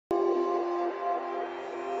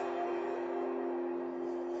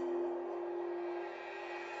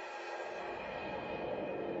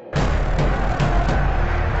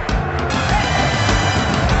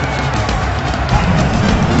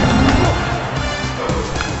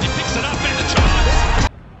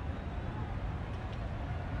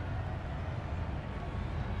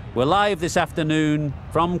We're live this afternoon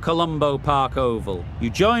from Colombo Park Oval. You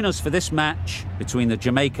join us for this match between the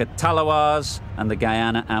Jamaica Talawars and the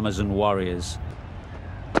Guyana Amazon Warriors.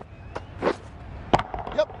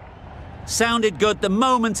 Yep. Sounded good the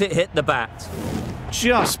moment it hit the bat.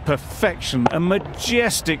 Just perfection, a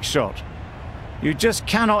majestic shot. You just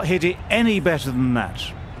cannot hit it any better than that.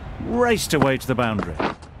 Raced away to the boundary.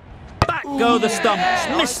 Back go the stumps,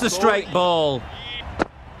 missed the straight ball.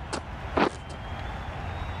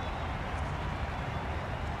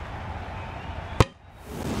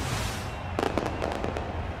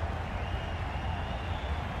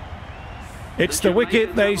 It's the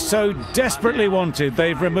wicket they so desperately wanted.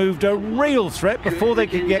 They've removed a real threat before they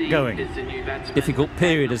could get going. Difficult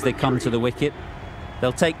period as they come to the wicket.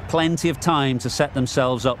 They'll take plenty of time to set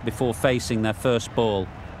themselves up before facing their first ball.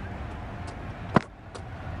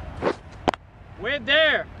 We're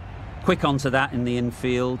there. Quick onto that in the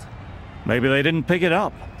infield. Maybe they didn't pick it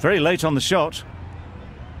up. Very late on the shot.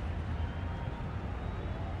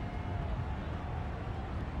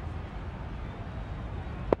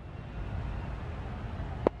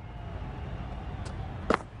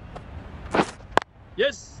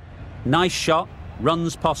 Yes. Nice shot,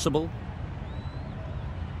 runs possible.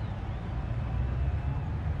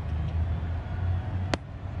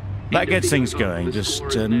 That gets things going. Just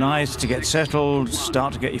nice to get settled,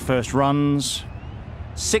 start to get your first runs.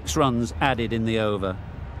 6 runs added in the over.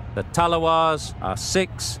 The Talawars are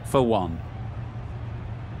 6 for 1.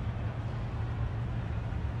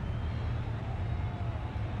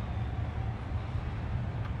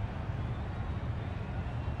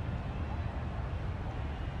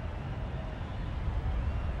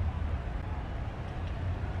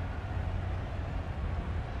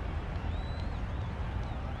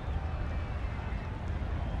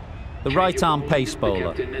 The right-arm pace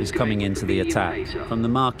bowler is coming into the attack from the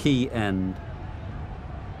marquee end.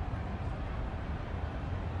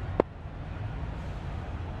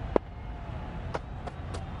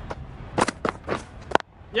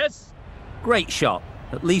 Yes. Great shot,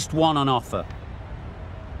 at least 1 on offer.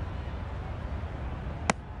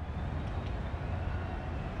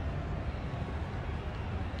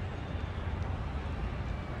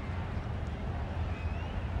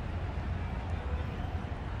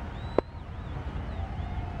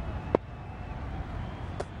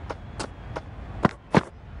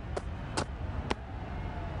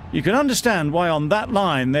 You can understand why on that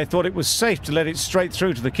line they thought it was safe to let it straight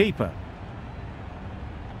through to the keeper.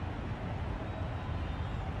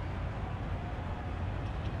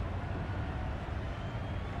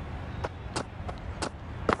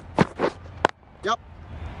 Yep.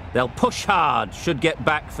 They'll push hard, should get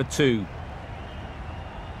back for 2.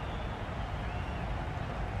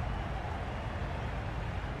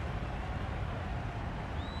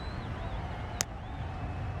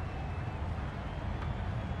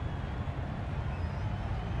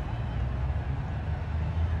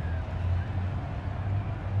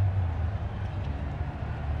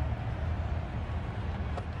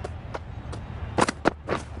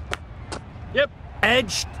 Yep.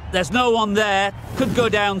 Edged, there's no one there, could go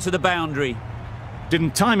down to the boundary.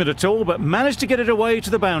 Didn't time it at all, but managed to get it away to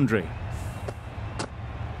the boundary.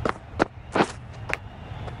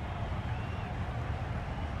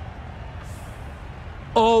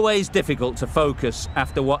 Always difficult to focus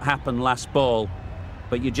after what happened last ball,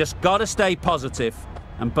 but you just got to stay positive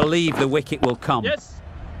and believe the wicket will come. Yes.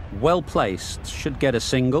 Well placed, should get a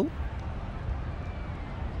single.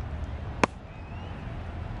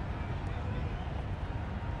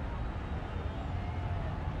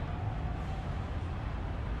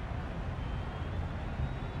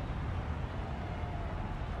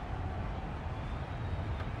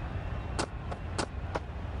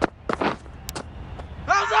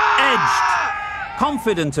 Edged.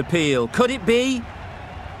 Confident appeal. Could it be?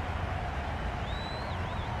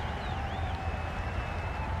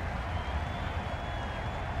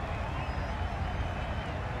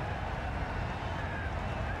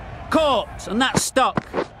 Caught, and that's stuck.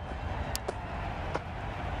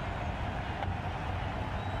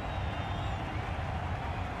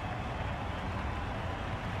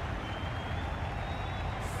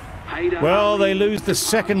 Well, they lose the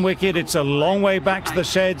second wicket. It's a long way back to the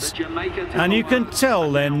sheds, and you can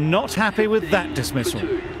tell they're not happy with that dismissal.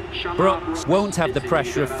 Brooks won't have the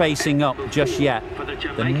pressure of facing up just yet.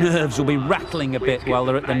 The nerves will be rattling a bit while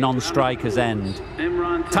they're at the non-striker's end.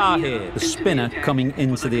 Tahir, the spinner, coming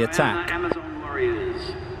into the attack.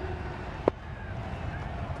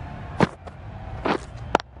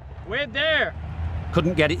 We're there.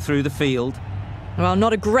 Couldn't get it through the field. Well,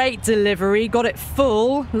 not a great delivery. Got it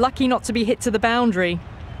full. Lucky not to be hit to the boundary.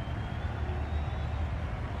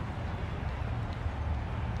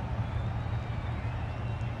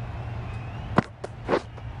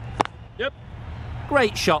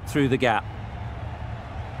 Great shot through the gap.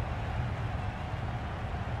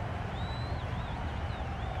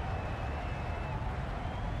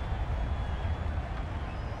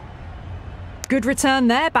 Good return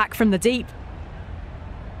there, back from the deep.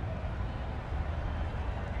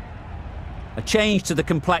 A change to the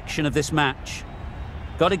complexion of this match.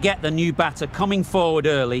 Got to get the new batter coming forward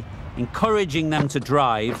early, encouraging them to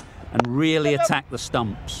drive and really attack the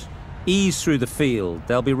stumps. Ease through the field.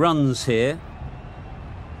 There'll be runs here.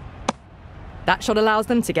 That shot allows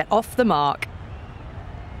them to get off the mark.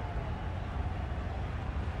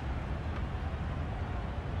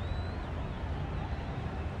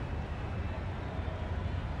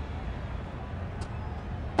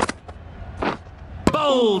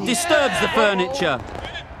 Bowl disturbs the furniture.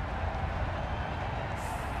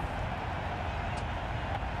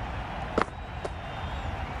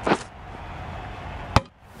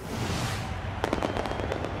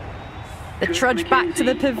 The trudge back to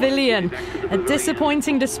the pavilion. A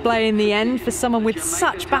disappointing display in the end for someone with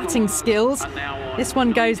such batting skills. This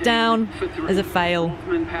one goes down as a fail.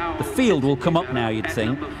 The field will come up now, you'd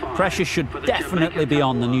think. Pressure should definitely be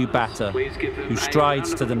on the new batter, who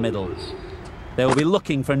strides to the middle. They will be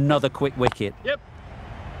looking for another quick wicket. Yep.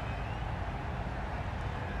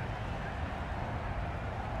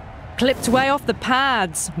 Clipped way off the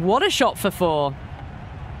pads. What a shot for 4.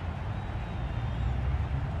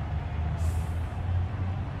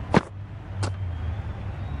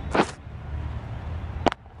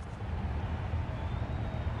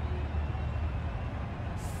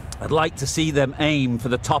 I'd like to see them aim for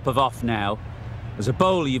the top of off now. As a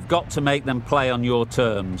bowler, you've got to make them play on your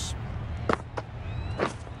terms.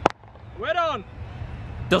 We're on.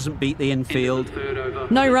 Doesn't beat the infield.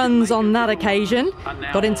 No runs on that occasion.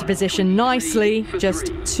 Got into position nicely,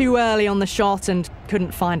 just too early on the shot and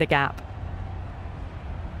couldn't find a gap.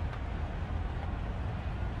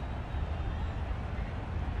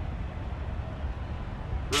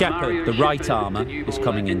 Shepherd, the right armour, is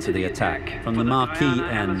coming into the attack from the marquee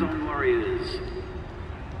end.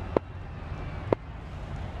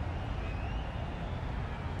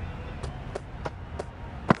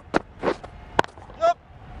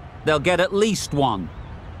 They'll get at least one.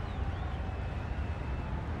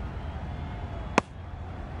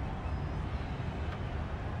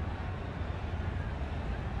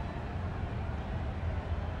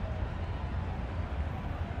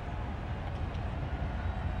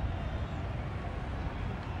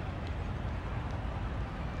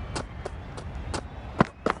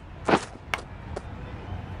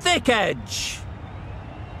 Thick edge.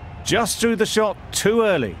 Just threw the shot too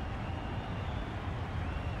early.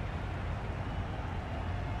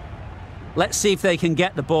 Let's see if they can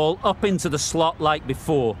get the ball up into the slot like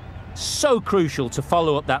before. So crucial to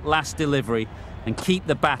follow up that last delivery and keep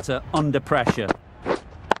the batter under pressure.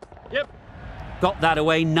 Yep. Got that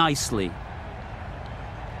away nicely.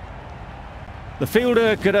 The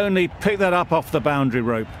fielder could only pick that up off the boundary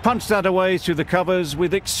rope. Punched that away through the covers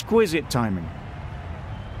with exquisite timing.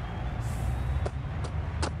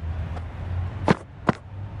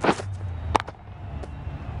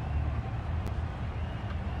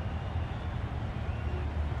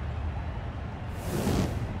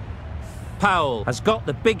 Powell has got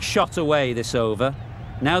the big shot away this over.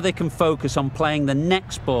 Now they can focus on playing the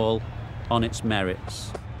next ball on its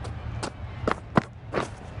merits.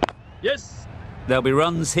 Yes. There'll be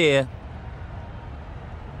runs here.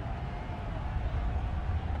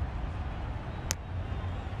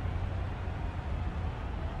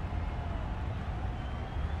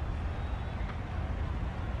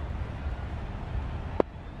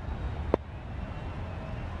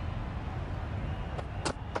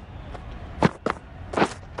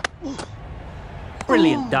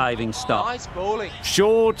 Brilliant diving stop. Nice bowling.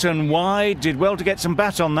 Short and wide, did well to get some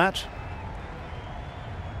bat on that.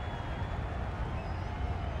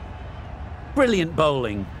 Brilliant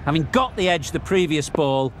bowling. Having got the edge the previous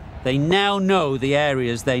ball, they now know the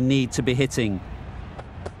areas they need to be hitting.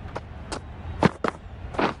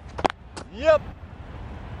 Yep.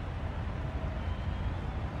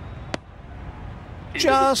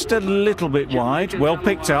 Just a little bit wide, well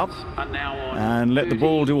picked up. And let the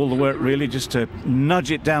ball do all the work really, just to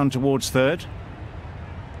nudge it down towards third.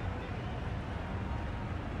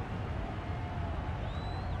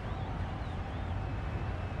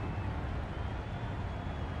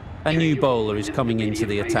 A new bowler is coming into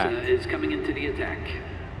the attack.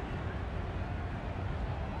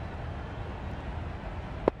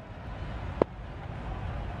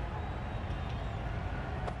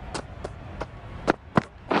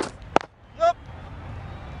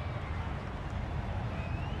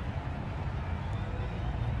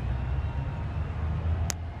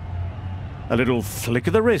 A little flick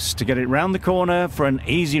of the wrist to get it round the corner for an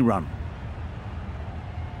easy run.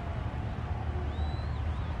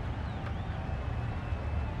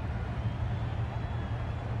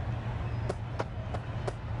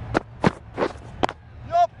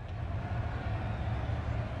 Yup.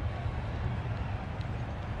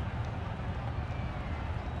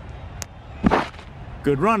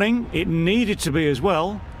 Good running. It needed to be as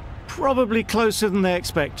well. Probably closer than they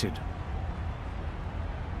expected.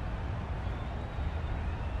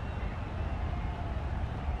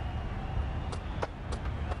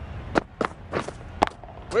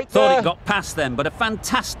 Wait Thought there. it got past them, but a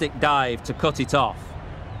fantastic dive to cut it off.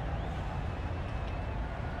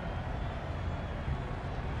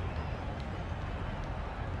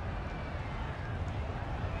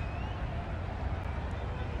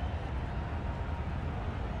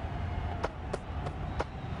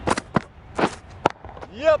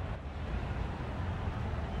 Yep.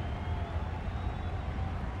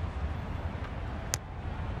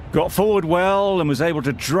 Got forward well and was able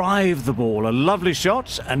to drive the ball. A lovely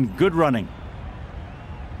shot and good running.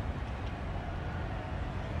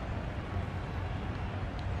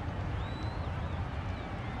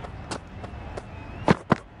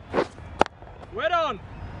 Well on.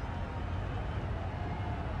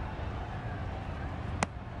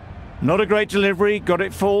 Not a great delivery, got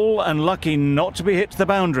it full and lucky not to be hit to the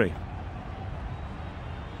boundary.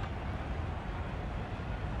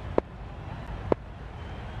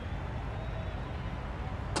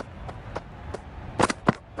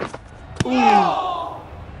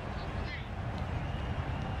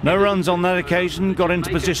 No runs on that occasion, got into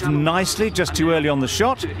position nicely, just too early on the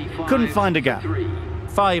shot, couldn't find a gap.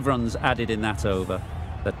 5 runs added in that over.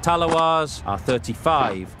 The Talawars are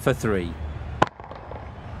 35 for 3.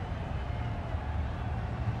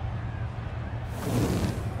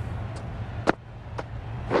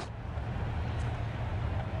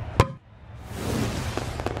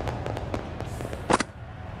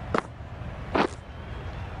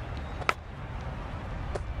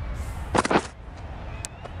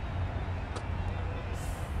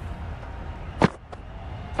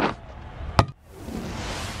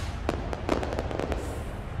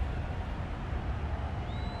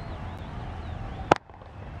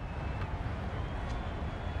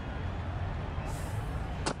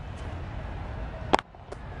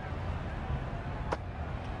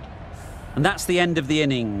 And that's the end of the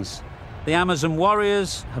innings. The Amazon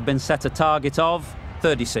Warriors have been set a target of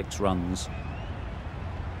 36 runs.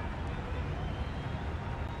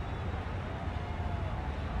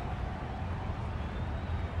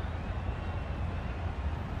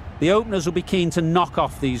 The openers will be keen to knock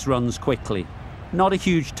off these runs quickly. Not a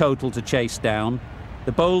huge total to chase down.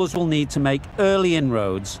 The bowlers will need to make early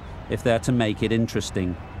inroads if they're to make it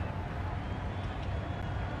interesting.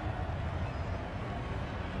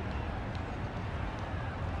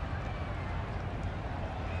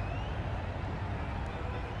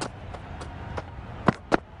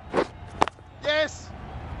 Yes.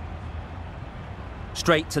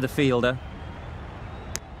 Straight to the fielder.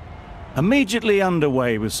 Immediately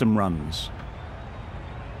underway with some runs.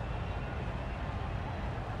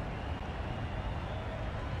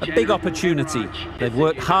 A big opportunity. They've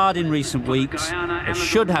worked hard in recent weeks. They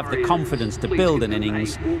should have the confidence to build an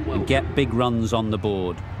innings and get big runs on the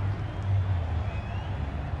board.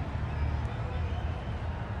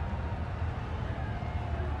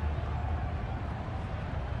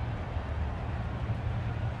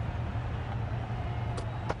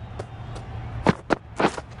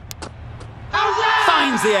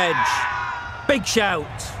 Finds the edge. Big shout.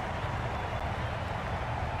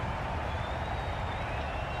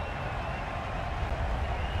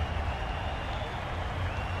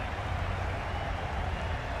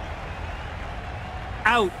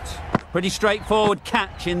 Out. Pretty straightforward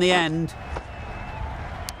catch in the end.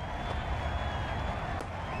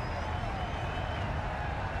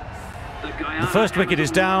 The first wicket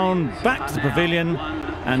is down, back to the pavilion,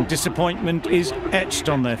 and disappointment is etched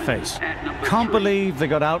on their face. Can't believe they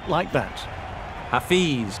got out like that.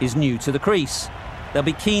 Hafiz is new to the crease. They'll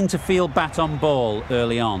be keen to field bat on ball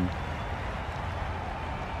early on.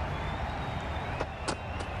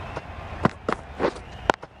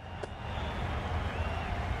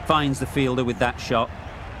 Finds the fielder with that shot.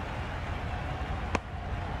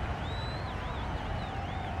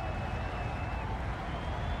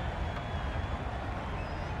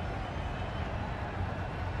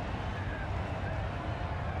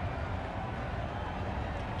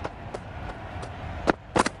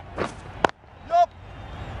 Yup.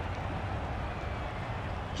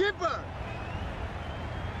 Keeper.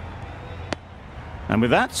 And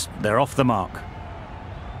with that, they're off the mark.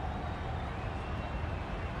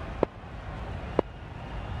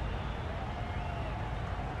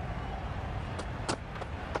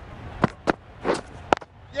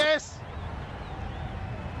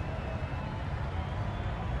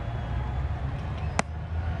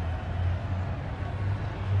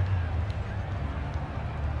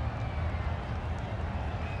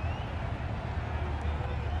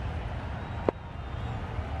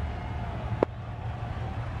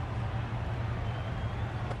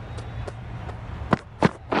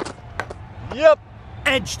 Yep.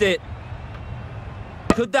 Edged it.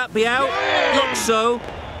 Could that be out? Looks so.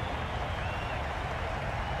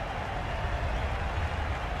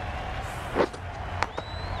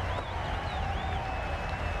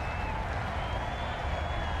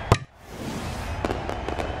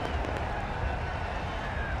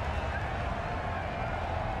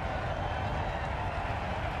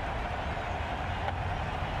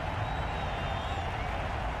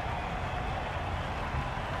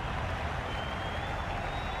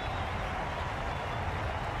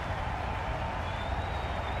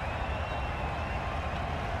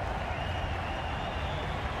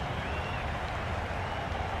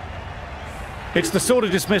 It's the sort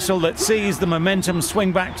of dismissal that sees the momentum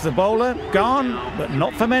swing back to the bowler. Gone, but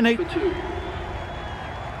not for many.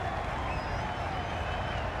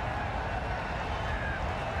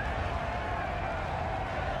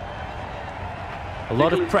 A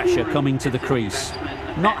lot of pressure coming to the crease.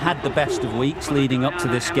 Not had the best of weeks leading up to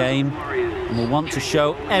this game, and will want to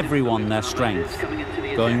show everyone their strength.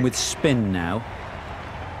 Going with spin now.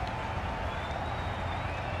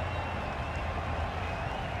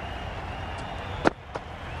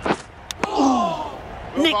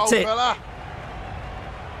 Nicked it.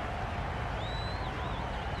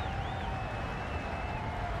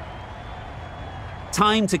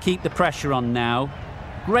 Time to keep the pressure on now.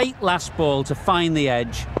 Great last ball to find the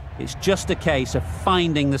edge. It's just a case of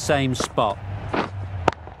finding the same spot.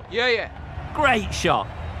 Yeah. Great shot.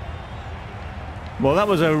 Well, that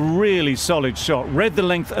was a really solid shot. Read the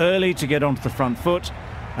length early to get onto the front foot,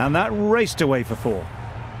 and that raced away for 4.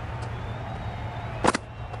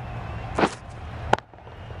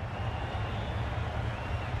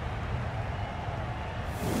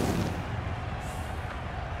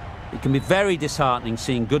 It can be very disheartening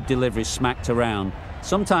seeing good deliveries smacked around.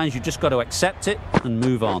 Sometimes you just got to accept it and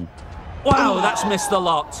move on. Wow, that's missed the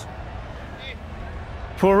lot.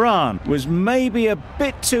 Puran was maybe a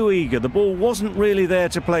bit too eager. The ball wasn't really there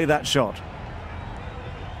to play that shot.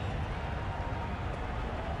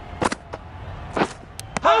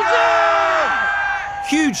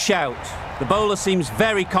 Huge shout. The bowler seems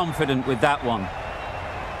very confident with that one.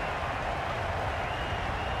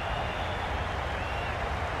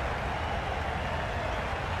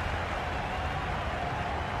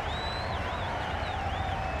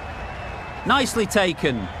 Nicely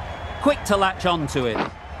taken. Quick to latch onto it.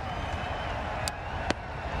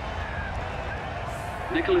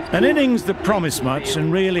 An innings that promised much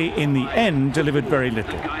and really, in the end, delivered very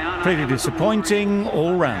little. Pretty disappointing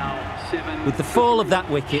all round. With the fall of that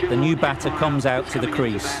wicket, the new batter comes out to the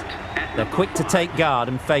crease. They're quick to take guard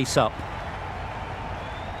and face up.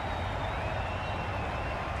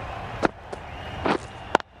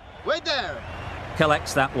 Wait there.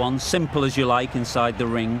 Collects that one, simple as you like, inside the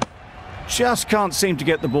ring. Just can't seem to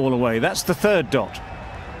get the ball away. That's the 3rd dot.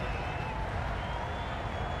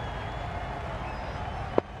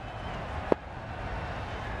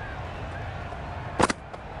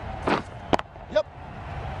 Yep.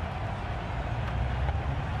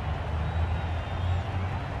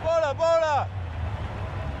 Bowler.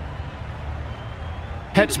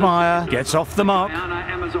 Hetzmeyer gets off the mark.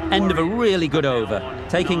 End of a really good over,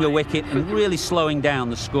 taking a wicket and really slowing down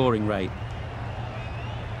the scoring rate.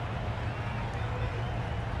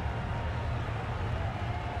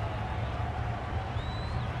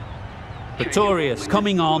 Pretorius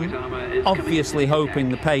coming on, obviously hoping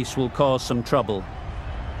the pace will cause some trouble.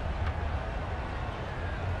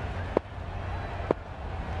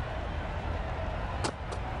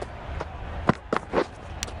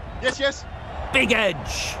 Yes. Big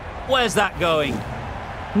edge. Where's that going?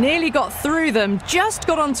 Nearly got through them, just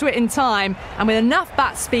got onto it in time, and with enough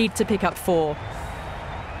bat speed to pick up 4.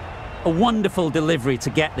 A wonderful delivery to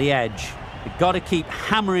get the edge. You've got to keep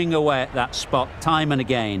hammering away at that spot time and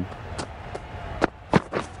again.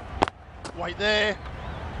 Wait there.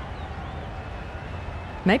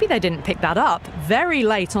 Maybe they didn't pick that up very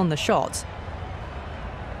late on the shot.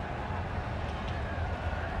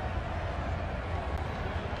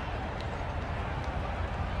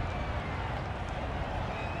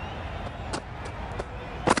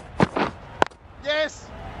 Yes.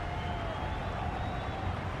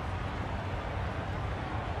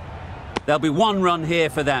 There'll be 1 run here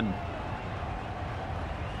for them.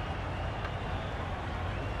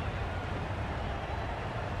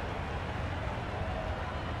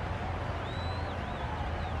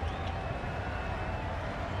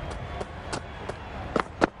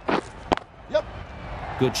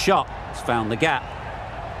 Good shot. It's found the gap.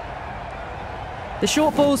 The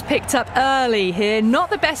short ball's picked up early here.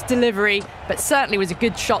 Not the best delivery, but certainly was a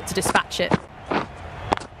good shot to dispatch it.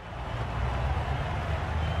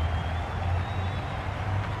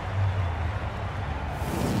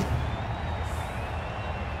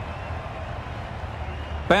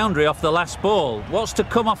 Boundary off the last ball. What's to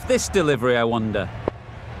come off this delivery, I wonder?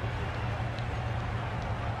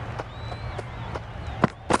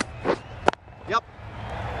 Yep.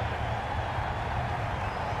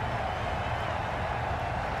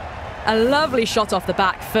 A lovely shot off the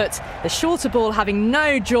back foot. The shorter ball having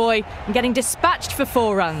no joy and getting dispatched for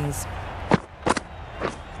 4 runs.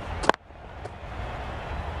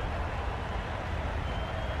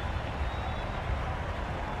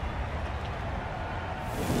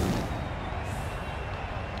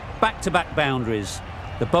 Back-to-back boundaries.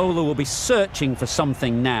 The bowler will be searching for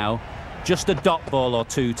something now. Just a dot ball or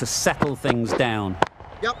two to settle things down.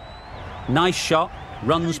 Yep. Nice shot.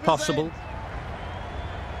 Runs possible.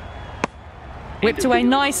 Whipped away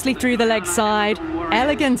nicely through the leg side.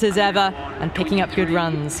 Elegant as ever and picking up good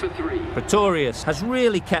runs. Pretorius has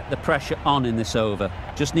really kept the pressure on in this over.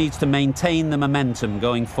 Just needs to maintain the momentum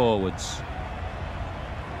going forwards.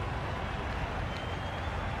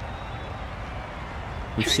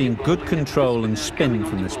 We've seen good control and spin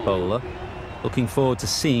from this bowler. Looking forward to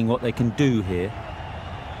seeing what they can do here.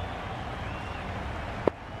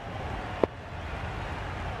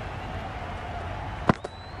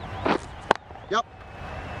 Yep.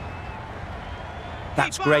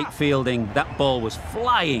 That's great fielding. That ball was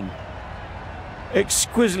flying.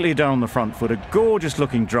 Exquisitely down the front foot. A gorgeous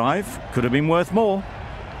looking drive. Could have been worth more.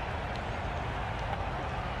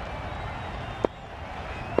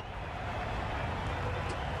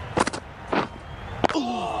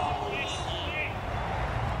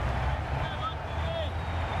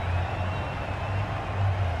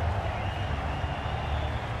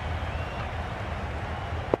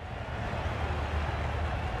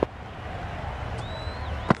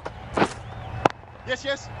 Yes,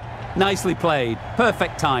 yes. Nicely played.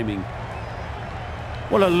 Perfect timing.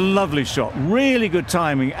 Well, a lovely shot. Really good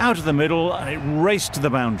timing. Out of the middle and it raced to the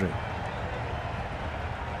boundary.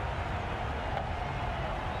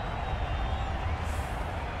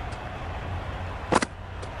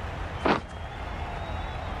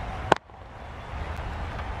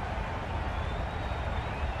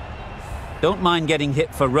 Don't mind getting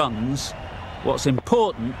hit for runs. What's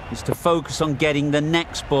important is to focus on getting the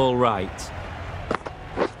next ball right.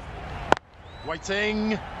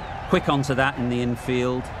 Waiting. Quick onto that in the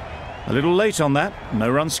infield. A little late on that. No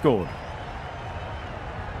run scored.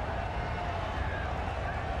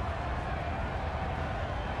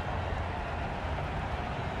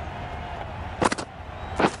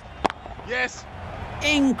 Yes.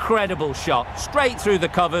 Incredible shot. Straight through the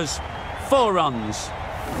covers. 4 runs.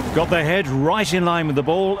 Got their head right in line with the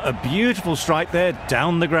ball. A beautiful strike there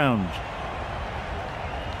down the ground.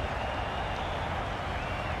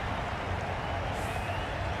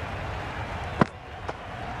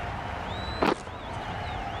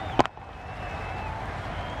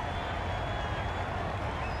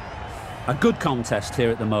 A good contest here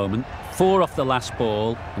at the moment. 4 off the last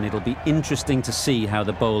ball, and it'll be interesting to see how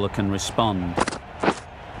the bowler can respond.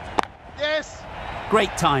 Yes.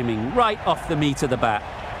 Great timing, right off the meat of the bat.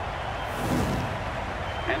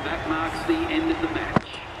 And that marks the end of the match.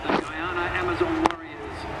 The Guyana Amazon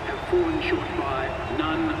Warriors have fallen short by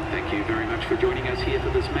none. Thank you very much for joining us here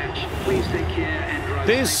for this match. Please take care and drive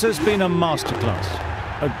This has been a masterclass.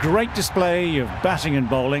 A great display of batting and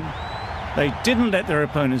bowling. They didn't let their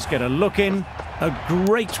opponents get a look in. A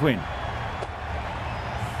great win.